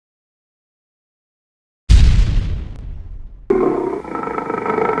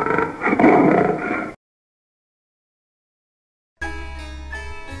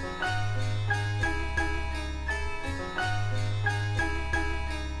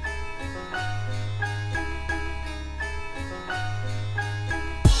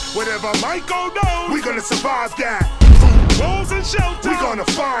Whatever might go down, we gonna survive that. Food, clothes, and shelter, we gonna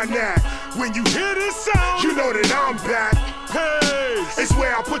find that. When you hear this sound, you know that I'm back. Hey, it's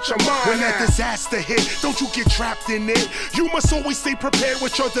where I put your mind. When that disaster hit, don't you get trapped in it. You must always stay prepared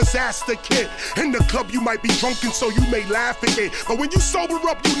with your disaster kit. In the club you might be drunken, so you may laugh at it, but when you sober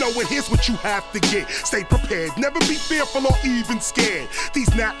up, you know it. Here's what you have to get. Stay prepared, never be fearful or even scared.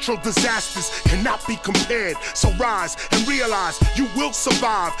 These natural disasters cannot be compared. So rise and realize you will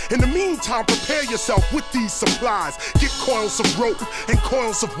survive. In the meantime, prepare yourself with these supplies. Get coils of rope and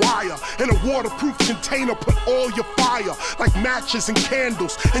coils of wire. In a waterproof container, put all your fire, like matches and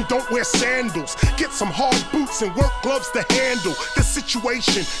candles, and don't wear sandals. Get some hard boots and work gloves to handle the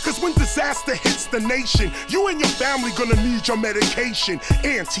situation, cause when disaster hits the nation, you and your family gonna need your medication.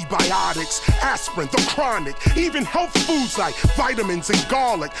 Antibiotics, aspirin, the chronic, even health foods like vitamins and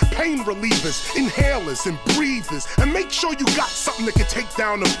garlic, pain relievers, inhalers and breathers. And make sure you got something that can take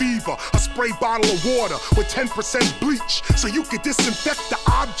down a fever. A spray bottle of water with 10% bleach, so you can disinfect the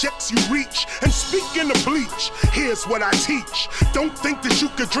objects you reach. And speaking of bleach, here's what I teach. Don't think that you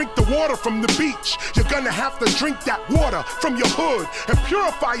could drink the water from the beach. You're gonna have to drink that water from your hood and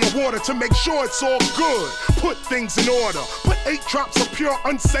purify your water to make sure it's all good. Put things in order. Put 8 drops of pure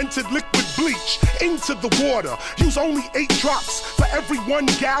unscented liquid bleach into the water. Use only 8 drops for every 1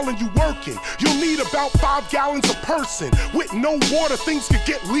 gallon you working. You'll need about 5 gallons a person. With no water, things could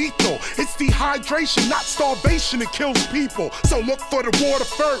get lethal. It's dehydration, not starvation, that kills people. So look for the water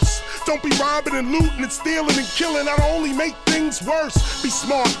first. Don't be robbing and looting and stealing and killing. Not only make things worse. Be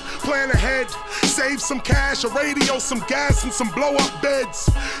smart, plan ahead, save some cash, a radio, some gas, and some blow-up beds.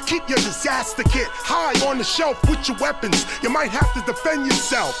 Keep your disaster kit high on the shelf with your weapons. You might have to defend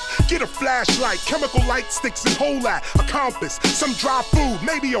yourself. Get a flashlight, chemical light sticks and whole lot, a compass, some dry food,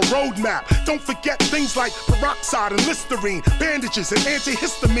 maybe a road map. Don't forget things like peroxide and Listerine, bandages and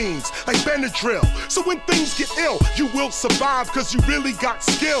antihistamines like Benadryl. So when things get ill, you will survive cause you really got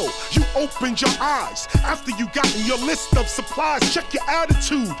skill. You opened your eyes after you got in your list of supplies. Check your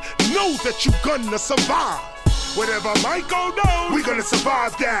attitude, know that you gonna survive. Whatever might go down, we gonna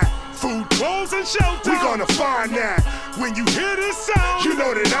survive that. Food, clothes, and shelter, we gonna find that. When you hear this sound, you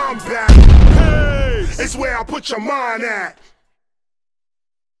know that I'm back. Hey, it's where I put your mind at.